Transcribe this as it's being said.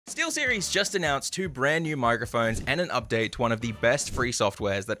SteelSeries just announced two brand new microphones and an update to one of the best free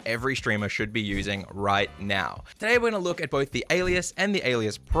softwares that every streamer should be using right now. Today we're going to look at both the Alias and the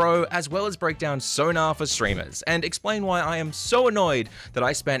Alias Pro, as well as break down Sonar for streamers, and explain why I am so annoyed that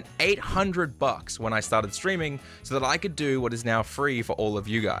I spent $800 when I started streaming so that I could do what is now free for all of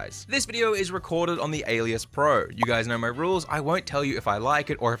you guys. This video is recorded on the Alias Pro. You guys know my rules. I won't tell you if I like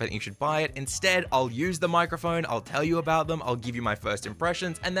it or if I think you should buy it. Instead, I'll use the microphone, I'll tell you about them, I'll give you my first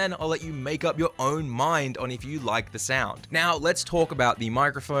impressions, and then I'll let you make up your own mind on if you like the sound. Now, let's talk about the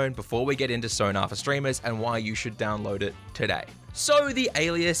microphone before we get into Sonar for streamers and why you should download it today. So the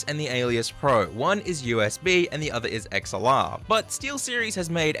Alias and the Alias Pro, one is USB and the other is XLR, but SteelSeries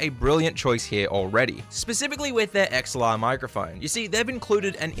has made a brilliant choice here already, specifically with their XLR microphone. You see, they've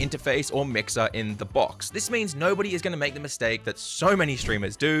included an interface or mixer in the box. This means nobody is going to make the mistake that so many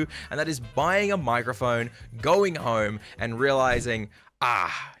streamers do, and that is buying a microphone, going home, and realizing,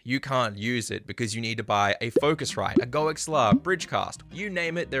 you can't use it because you need to buy a Focusrite, a Go XLR, Bridgecast, you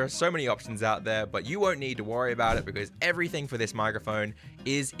name it. There are so many options out there, but you won't need to worry about it because everything for this microphone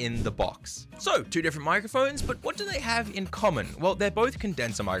is in the box. So, two different microphones, but what do they have in common? Well, they're both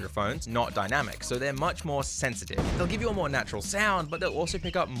condenser microphones, not dynamic, so they're much more sensitive. They'll give you a more natural sound, but they'll also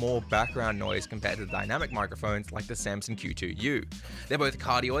pick up more background noise compared to the dynamic microphones like the Samson Q2U. They're both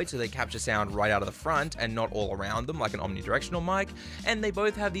cardioid, so they capture sound right out of the front and not all around them like an omnidirectional mic, and they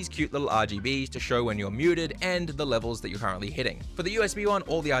both have these cute little RGBs to show when you're muted and the levels that you're currently hitting. For the USB one,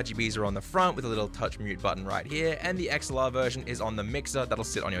 all the RGBs are on the front with a little touch mute button right here, and the XLR version is on the mixer that'll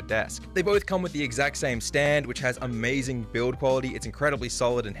sit on your desk. They both come with the exact same stand, which has amazing build quality. It's incredibly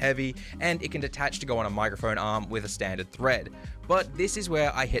solid and heavy, and it can detach to go on a microphone arm with a standard thread. But this is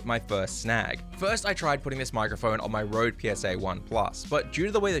where I hit my first snag. First, I tried putting this microphone on my Rode PSA 1 Plus, but due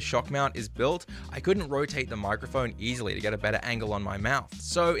to the way the shock mount is built, I couldn't rotate the microphone easily to get a better angle on my mouth.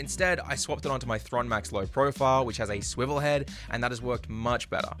 So instead, I swapped it onto my Thron Max Low Profile, which has a swivel head, and that has worked much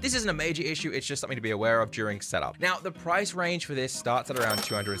better. This isn't a major issue, it's just something to be aware of during setup. Now, the price range for this starts at around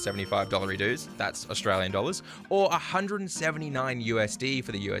 $275 dues, that's Australian dollars, or $179 USD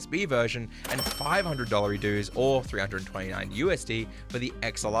for the USB version, and $500 dues or $329 USD for the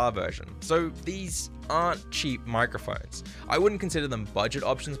XLR version. So these aren't cheap microphones. I wouldn't consider them budget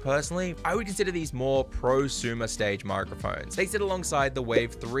options personally. I would consider these more prosumer stage microphones. They sit alongside the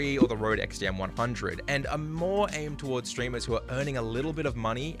Wave 3 or the Rode XDM 100 and are more aimed towards streamers who are earning a little bit of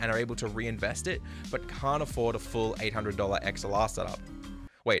money and are able to reinvest it, but can't afford a full $800 XLR setup.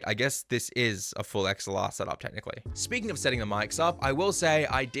 Wait, I guess this is a full XLR setup technically. Speaking of setting the mics up, I will say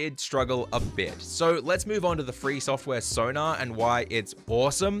I did struggle a bit. So let's move on to the free software Sonar and why it's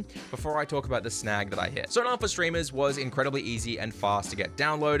awesome before I talk about the snag that I hit. Sonar for streamers was incredibly easy and fast to get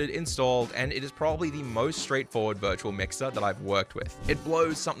downloaded, installed, and it is probably the most straightforward virtual mixer that I've worked with. It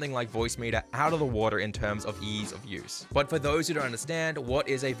blows something like Voicemeeter out of the water in terms of ease of use. But for those who don't understand, what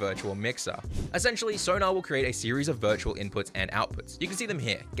is a virtual mixer? Essentially, Sonar will create a series of virtual inputs and outputs. You can see them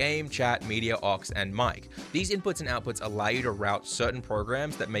here. Game, chat, media, aux, and mic. These inputs and outputs allow you to route certain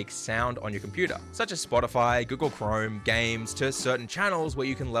programs that make sound on your computer, such as Spotify, Google Chrome, games, to certain channels where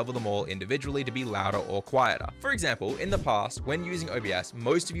you can level them all individually to be louder or quieter. For example, in the past, when using OBS,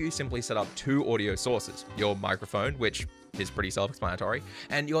 most of you simply set up two audio sources, your microphone, which is pretty self-explanatory,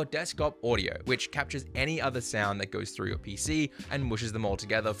 and your desktop audio, which captures any other sound that goes through your PC and mushes them all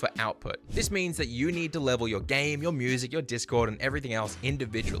together for output. This means that you need to level your game, your music, your Discord, and everything else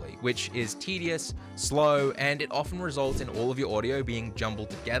individually, which is tedious, slow, and it often results in all of your audio being jumbled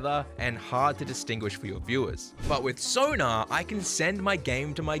together and hard to distinguish for your viewers. But with Sonar, I can send my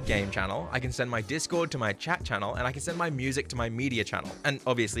game to my game channel, I can send my Discord to my chat channel, and I can send my music to my media channel, and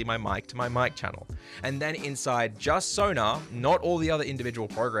obviously my mic to my mic channel. And then inside just Sonar, not all the other individual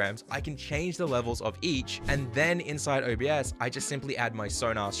programs, I can change the levels of each, and then inside OBS, I just simply add my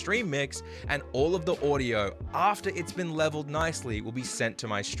Sonar stream mix, and all of the audio, after it's been leveled nicely, will be sent to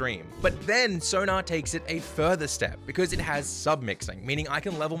my stream. But then Sonar takes it a further step, because it has submixing, meaning I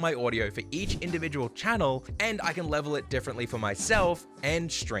can level my audio for each individual channel, and I can level it differently for myself and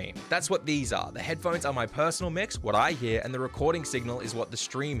stream. That's what these are. The headphones are my personal mix, what I hear, and the recording signal is what the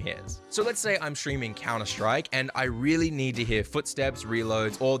stream hears. So let's say I'm streaming Counter-Strike, and I really need to hear footsteps,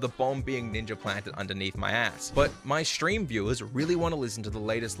 reloads, or the bomb being ninja planted underneath my ass. But my stream viewers really want to listen to the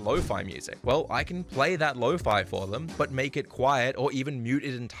latest lo-fi music. Well, I can play that lo-fi for them, but make it quiet or even mute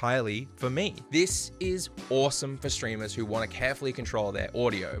it entirely for me. This is awesome for streamers who want to carefully control their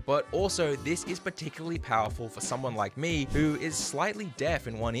audio, but also this is particularly powerful for someone like me who is slightly deaf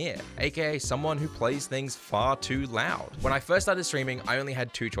in one ear, aka someone who plays things far too loud. When I first started streaming, I only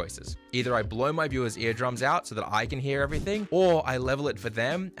had two choices. Either I blow my viewers' eardrums out so that I can hear hear everything, or I level it for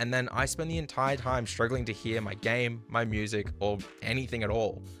them, and then I spend the entire time struggling to hear my game, my music, or anything at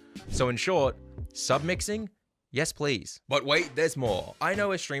all. So in short, submixing? Yes, please. But wait, there's more. I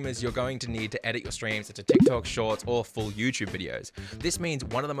know as streamers, you're going to need to edit your streams into TikTok shorts or full YouTube videos. This means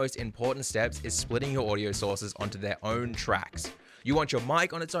one of the most important steps is splitting your audio sources onto their own tracks. You want your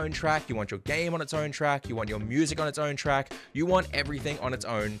mic on its own track, you want your game on its own track, you want your music on its own track, you want everything on its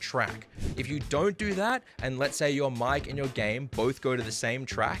own track. If you don't do that, and let's say your mic and your game both go to the same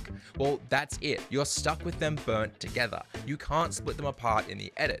track, well, that's it. You're stuck with them burnt together. You can't split them apart in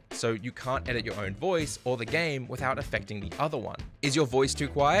the edit, so you can't edit your own voice or the game without affecting the other one. Is your voice too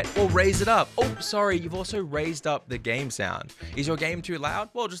quiet? Well, raise it up. Oh, sorry, you've also raised up the game sound. Is your game too loud?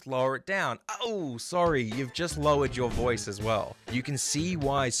 Well, just lower it down. Oh, sorry, you've just lowered your voice as well. You can see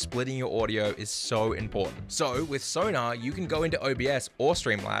why splitting your audio is so important. So with Sonar, you can go into OBS or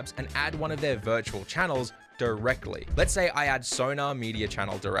Streamlabs and add one of their virtual channels directly. Let's say I add Sonar media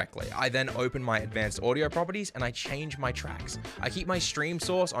channel directly. I then open my advanced audio properties and I change my tracks. I keep my stream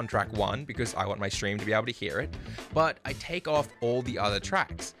source on track 1 because I want my stream to be able to hear it, but I take off all the other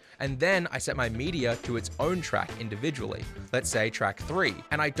tracks. And then I set my media to its own track individually. Let's say track 3,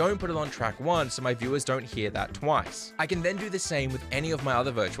 and I don't put it on track 1 so my viewers don't hear that twice. I can then do the same with any of my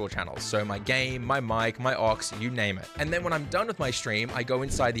other virtual channels, so my game, my mic, my aux, you name it. And then when I'm done with my stream, I go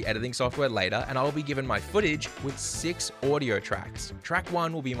inside the editing software later and I'll be given my footage with 6 audio tracks. Track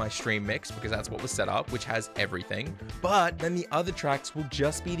 1 will be my stream mix because that's what was set up, which has everything. But then the other tracks will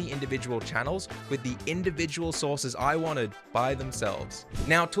just be the individual channels with the individual sources I wanted by themselves.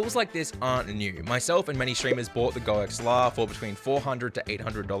 Now, tools like this aren't new. Myself and many streamers bought the GoXLR for between $400 to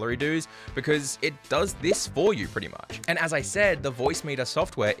 $800 dues because it does this for you pretty much. And as I said, the voice meter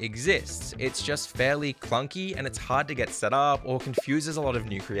software exists. It's just fairly clunky and it's hard to get set up or confuses a lot of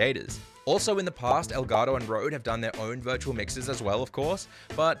new creators. Also in the past, Elgato and Rode have done their own virtual mixers as well, of course,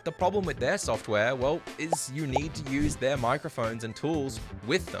 but the problem with their software, well, is you need to use their microphones and tools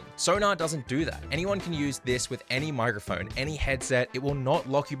with them. Sonar doesn't do that. Anyone can use this with any microphone, any headset. It will not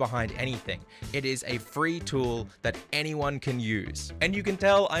lock you behind anything. It is a free tool that anyone can use. And you can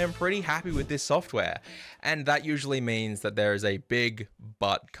tell I am pretty happy with this software. And that usually means that there is a big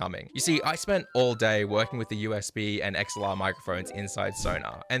but coming. You see, I spent all day working with the USB and XLR microphones inside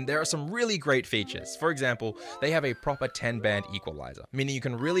Sonar, and there are some really great features. For example, they have a proper 10-band equalizer, meaning you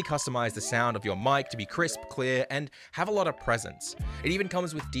can really customize the sound of your mic to be crisp, clear, and have a lot of presence. It even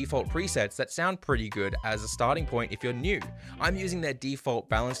comes with default presets that sound pretty good as a starting point if you're new. I'm using their default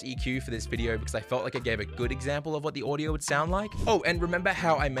balanced EQ for this video because I felt like I gave a good example of what the audio would sound like. Oh, and remember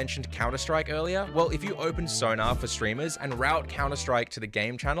how I mentioned Counter-Strike earlier? Well, if you open Sonar for streamers and route Counter-Strike to the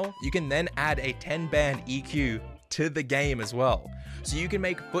game channel, you can then add a 10-band EQ to the game as well. So you can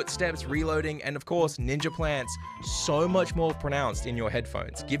make footsteps, reloading, and of course ninja plants so much more pronounced in your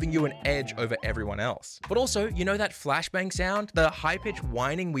headphones, giving you an edge over everyone else. But also, you know that flashbang sound? The high-pitched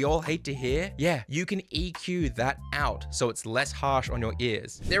whining we all hate to hear? Yeah, you can EQ that out so it's less harsh on your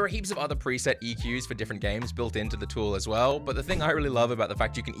ears. There are heaps of other preset EQs for different games built into the tool as well, but the thing I really love about the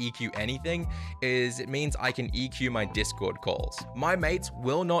fact you can EQ anything is it means I can EQ my Discord calls. My mates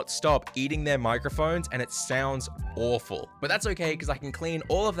will not stop eating their microphones and it sounds awful. But that's okay because I can clean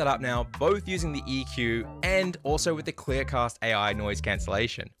all of that up now, both using the EQ and also with the Clearcast AI noise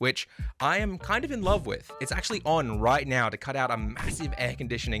cancellation, which I am kind of in love with. It's actually on right now to cut out a massive air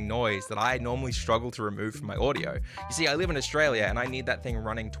conditioning noise that I normally struggle to remove from my audio. You see, I live in Australia and I need that thing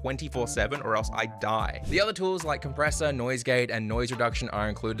running 24/7 or else I die. The other tools like compressor, noise gate, and noise reduction are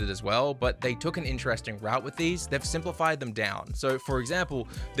included as well, but they took an interesting route with these. They've simplified them down. So for example,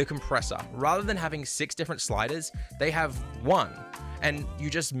 the compressor, rather than having 6 different sliders, they have 1. And you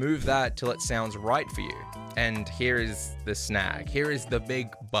just move that till it sounds right for you. And here is the snag. Here is the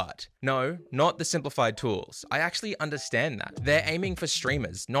big but. No, not the simplified tools. I actually understand that. They're aiming for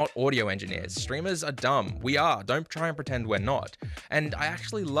streamers, not audio engineers. Streamers are dumb. We are. Don't try and pretend we're not. And I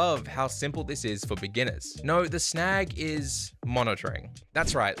actually love how simple this is for beginners. No, the snag is monitoring.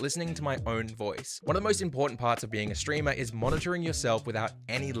 That's right, listening to my own voice. One of the most important parts of being a streamer is monitoring yourself without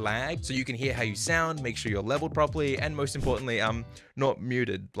any lag so you can hear how you sound, make sure you're leveled properly, and most importantly, not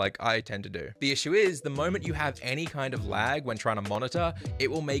muted like I tend to do. The issue is the moment you have any kind of lag when trying to monitor,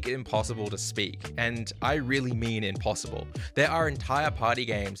 it will make it impossible to speak. And I really mean impossible. There are entire party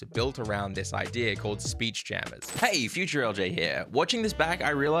games built around this idea called speech jammers. Hey, future Eljay here. Watching this back, I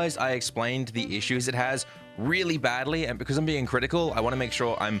realized I explained the issues it has really badly, and because I'm being critical, I want to make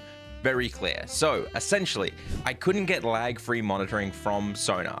sure I'm very clear. So essentially, I couldn't get lag-free monitoring from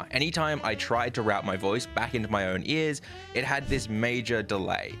Sonar. Anytime I tried to route my voice back into my own ears, it had this major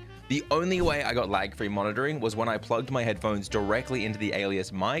delay. The only way I got lag-free monitoring was when I plugged my headphones directly into the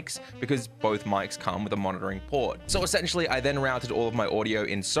Alias mics, because both mics come with a monitoring port. So essentially, I then routed all of my audio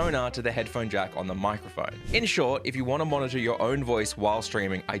in Sonar to the headphone jack on the microphone. In short, if you want to monitor your own voice while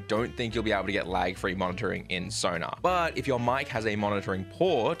streaming, I don't think you'll be able to get lag-free monitoring in Sonar. But if your mic has a monitoring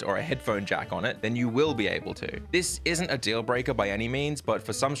port or a headphone jack on it, then you will be able to. This isn't a deal breaker by any means, but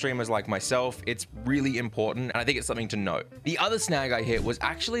for some streamers like myself, it's really important, and I think it's something to note. The other snag I hit was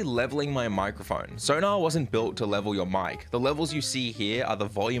actually leveling my microphone. Sonar wasn't built to level your mic. The levels you see here are the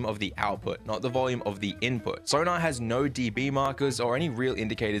volume of the output, not the volume of the input. Sonar has no dB markers or any real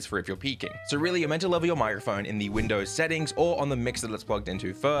indicators for if you're peaking. So really, you're meant to level your microphone in the Windows settings or on the mixer that's plugged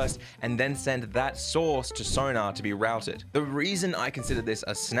into first, and then send that source to Sonar to be routed. The reason I consider this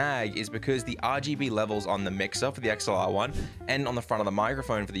a snag is because the RGB levels on the mixer for the XLR one and on the front of the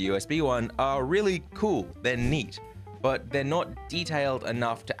microphone for the USB one are really cool. They're neat, but they're not detailed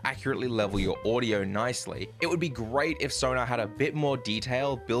enough to accurately level your audio nicely. It would be great if Sonar had a bit more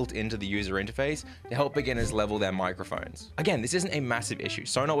detail built into the user interface to help beginners level their microphones. Again, this isn't a massive issue.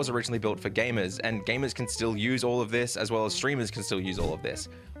 Sonar was originally built for gamers, and gamers can still use all of this, as well as streamers can still use all of this.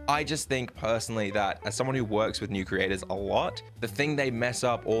 I just think personally that as someone who works with new creators a lot, the thing they mess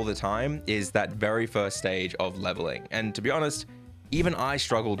up all the time is that very first stage of leveling. And to be honest, even I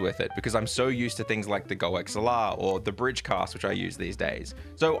struggled with it because I'm so used to things like the Go XLR or the Bridgecast, which I use these days.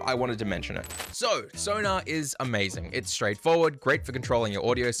 So I wanted to mention it. So Sonar is amazing. It's straightforward, great for controlling your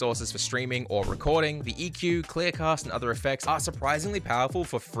audio sources for streaming or recording. The EQ, Clearcast, and other effects are surprisingly powerful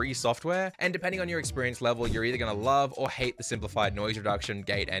for free software. And depending on your experience level, you're either gonna love or hate the simplified noise reduction,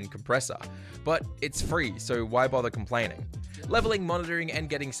 gate, and compressor. But it's free, so why bother complaining? Leveling, monitoring, and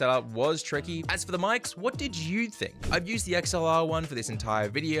getting set up was tricky. As for the mics, what did you think? I've used the XLR one for this entire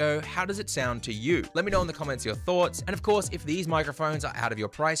video. How does it sound to you? Let me know in the comments your thoughts. And of course, if these microphones are out of your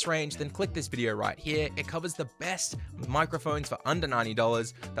price range, then click this video right here. It covers the best microphones for under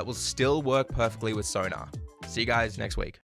 $90 that will still work perfectly with Sonar. See you guys next week.